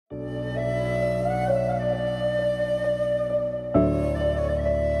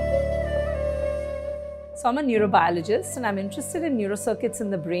So I'm a neurobiologist and I'm interested in neurocircuits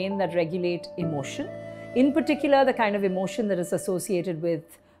in the brain that regulate emotion. In particular, the kind of emotion that is associated with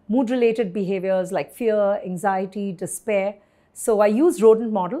mood-related behaviors like fear, anxiety, despair. So I use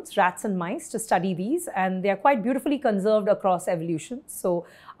rodent models, rats and mice, to study these, and they are quite beautifully conserved across evolution. So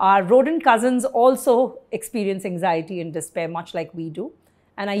our rodent cousins also experience anxiety and despair much like we do,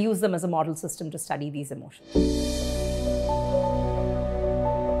 and I use them as a model system to study these emotions.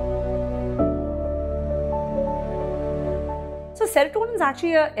 So serotonin is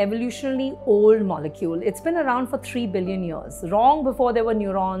actually an evolutionarily old molecule. It's been around for 3 billion years, long before there were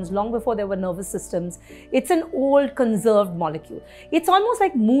neurons, long before there were nervous systems. It's an old conserved molecule. It's almost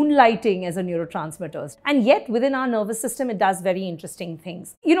like moonlighting as a neurotransmitter. And yet within our nervous system, it does very interesting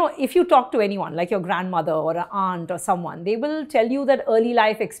things. You know, if you talk to anyone, like your grandmother or an aunt or someone, they will tell you that early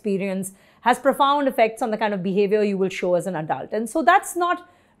life experience has profound effects on the kind of behavior you will show as an adult. And so that's not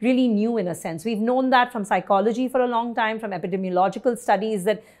really new in a sense. We've known that from psychology for a long time, from epidemiological studies,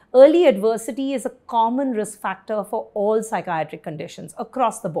 that early adversity is a common risk factor for all psychiatric conditions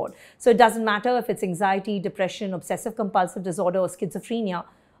across the board. So it doesn't matter if it's anxiety, depression, obsessive compulsive disorder, or schizophrenia.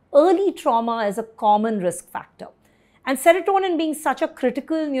 Early trauma is a common risk factor. And serotonin being such a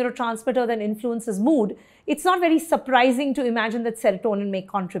critical neurotransmitter that influences mood, it's not very surprising to imagine that serotonin may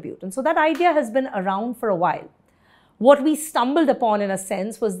contribute. And so that idea has been around for a while. What we stumbled upon in a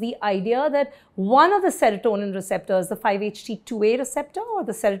sense was the idea that one of the serotonin receptors, the 5-HT2A receptor or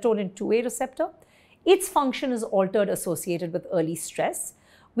the serotonin 2A receptor, its function is altered associated with early stress.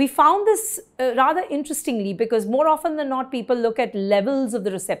 We found this rather interestingly because more often than not, people look at levels of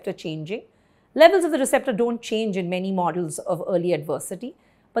the receptor changing. Levels of the receptor don't change in many models of early adversity,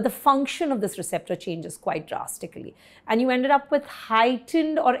 but the function of this receptor changes quite drastically. And you ended up with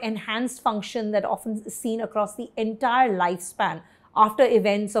heightened or enhanced function that often is seen across the entire lifespan after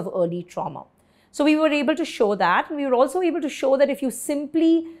events of early trauma. So we were able to show that, and we were also able to show that if you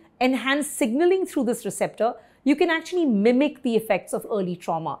simply enhance signaling through this receptor, you can actually mimic the effects of early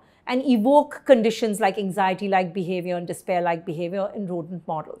trauma and evoke conditions like anxiety-like behavior and despair-like behavior in rodent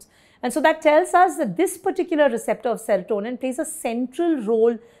models. And so that tells us that this particular receptor of serotonin plays a central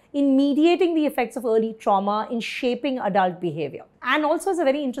role in mediating the effects of early trauma, in shaping adult behavior, and also is a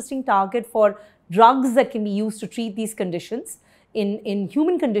very interesting target for drugs that can be used to treat these conditions in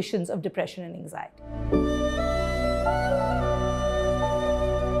human conditions of depression and anxiety.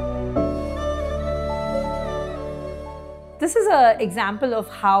 This is an example of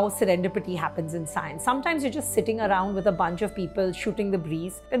how serendipity happens in science. Sometimes you're just sitting around with a bunch of people shooting the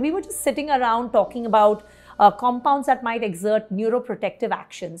breeze. And we were just sitting around talking about compounds that might exert neuroprotective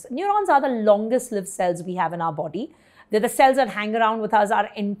actions. Neurons are the longest lived cells we have in our body. They're the cells that hang around with us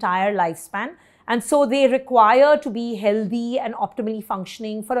our entire lifespan. And so they require to be healthy and optimally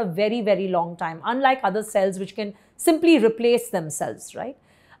functioning for a very, very long time, unlike other cells which can simply replace themselves, right?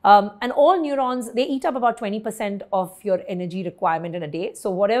 And all neurons, they eat up about 20% of your energy requirement in a day.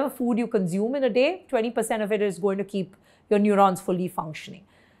 So whatever food you consume in a day, 20% of it is going to keep your neurons fully functioning.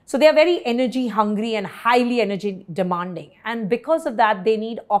 So they are very energy hungry and highly energy demanding. And because of that, they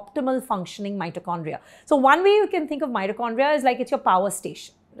need optimal functioning mitochondria. So one way you can think of mitochondria is like it's your power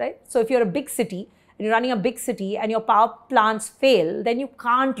station, right? So if you're a big city and you're running a big city and your power plants fail, then you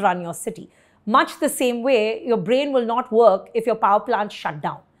can't run your city. Much the same way, your brain will not work if your power plants shut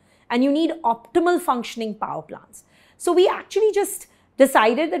down. And you need optimal functioning power plants. So we actually just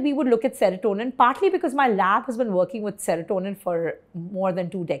decided that we would look at serotonin, partly because my lab has been working with serotonin for more than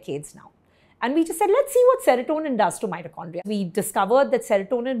 2 decades now. And we just said, let's see what serotonin does to mitochondria. We discovered that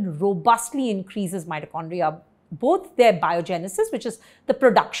serotonin robustly increases mitochondria, both their biogenesis, which is the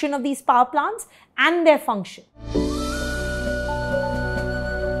production of these power plants, and their function.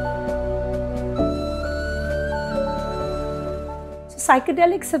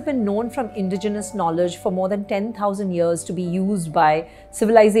 Psychedelics have been known from indigenous knowledge for more than 10,000 years to be used by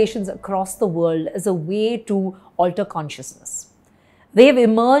civilizations across the world as a way to alter consciousness. They have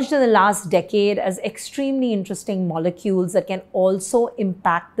emerged in the last decade as extremely interesting molecules that can also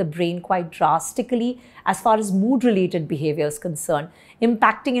impact the brain quite drastically as far as mood-related behavior is concerned,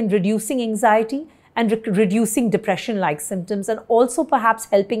 impacting and reducing anxiety and reducing depression-like symptoms, and also perhaps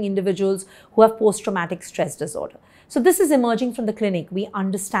helping individuals who have post-traumatic stress disorder. So this is emerging from the clinic. We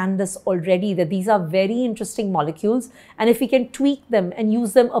understand this already, that these are very interesting molecules, and if we can tweak them and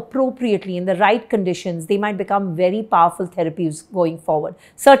use them appropriately in the right conditions, they might become very powerful therapies going forward.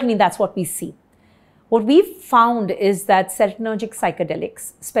 Certainly that's what we see. What we've found is that serotonergic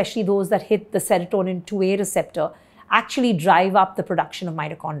psychedelics, especially those that hit the serotonin 2A receptor, actually drive up the production of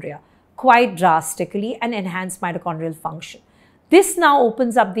mitochondria quite drastically and enhance mitochondrial function. This now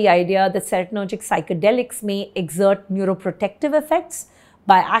opens up the idea that serotonergic psychedelics may exert neuroprotective effects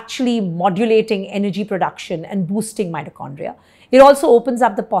by actually modulating energy production and boosting mitochondria. It also opens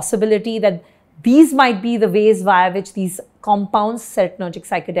up the possibility that these might be the ways via which these compounds, serotonergic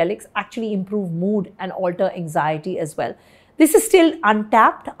psychedelics, actually improve mood and alter anxiety as well. This is still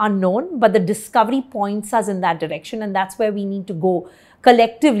untapped, unknown, but the discovery points us in that direction, and that's where we need to go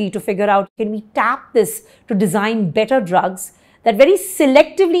collectively to figure out, can we tap this to design better drugs that very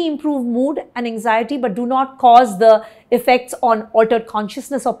selectively improve mood and anxiety but do not cause the effects on altered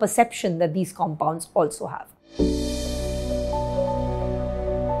consciousness or perception that these compounds also have.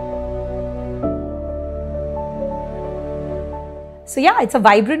 So yeah, it's a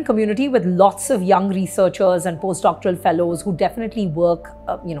vibrant community with lots of young researchers and postdoctoral fellows who definitely work,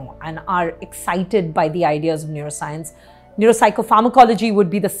 and are excited by the ideas of neuroscience. Neuropsychopharmacology would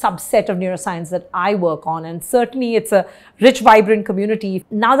be the subset of neuroscience that I work on, and certainly it's a rich, vibrant community.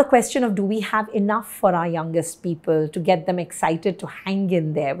 Now the question of, do we have enough for our youngest people to get them excited to hang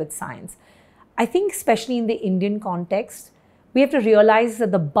in there with science? I think especially in the Indian context, we have to realize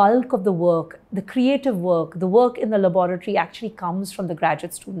that the bulk of the work, the creative work, the work in the laboratory actually comes from the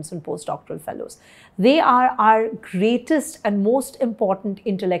graduate students and postdoctoral fellows. They are our greatest and most important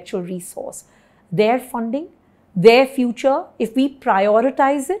intellectual resource. Their funding, their future, if we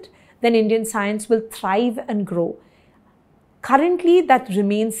prioritize it, then Indian science will thrive and grow. Currently, that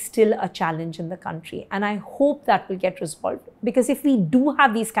remains still a challenge in the country, and I hope that will get resolved, because if we do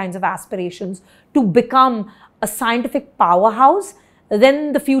have these kinds of aspirations to become a scientific powerhouse,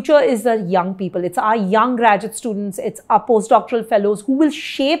 then the future is the young people. It's our young graduate students, it's our postdoctoral fellows who will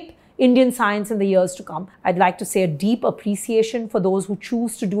shape Indian science in the years to come. I'd like to say a deep appreciation for those who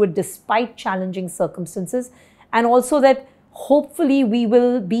choose to do it despite challenging circumstances, and also that hopefully we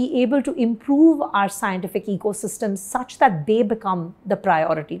will be able to improve our scientific ecosystems such that they become the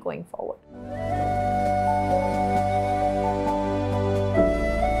priority going forward.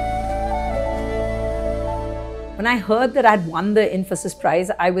 When I heard that I'd won the Infosys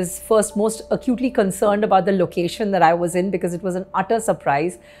prize, I was first most acutely concerned about the location that I was in, because it was an utter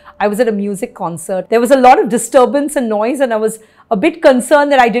surprise. I was at a music concert. There was a lot of disturbance and noise, and I was a bit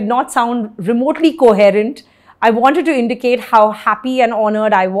concerned that I did not sound remotely coherent. I wanted to indicate how happy and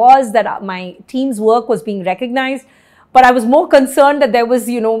honored I was that my team's work was being recognized, but I was more concerned that there was,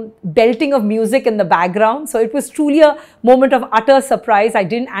 belting of music in the background. So it was truly a moment of utter surprise. I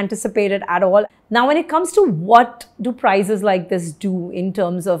didn't anticipate it at all. Now, when it comes to what do prizes like this do in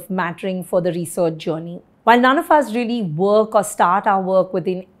terms of mattering for the research journey, while none of us really work or start our work with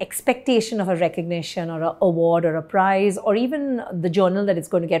an expectation of a recognition or an award or a prize or even the journal that it's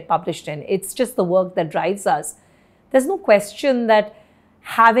going to get published in, it's just the work that drives us. There's no question that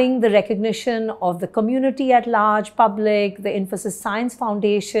having the recognition of the community at large, public, the Infosys Science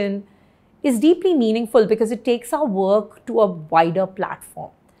Foundation is deeply meaningful, because it takes our work to a wider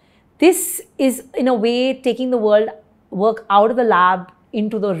platform. This is, in a way, taking the work out of the lab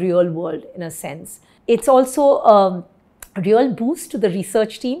into the real world, in a sense. It's also a real boost to the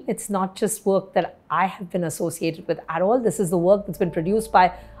research team. It's not just work that I have been associated with at all. This is the work that's been produced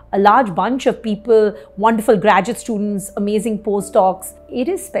by a large bunch of people, wonderful graduate students, amazing postdocs. It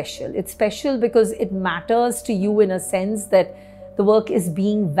is special. It's special because it matters to you in a sense that the work is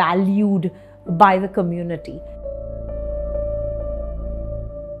being valued by the community.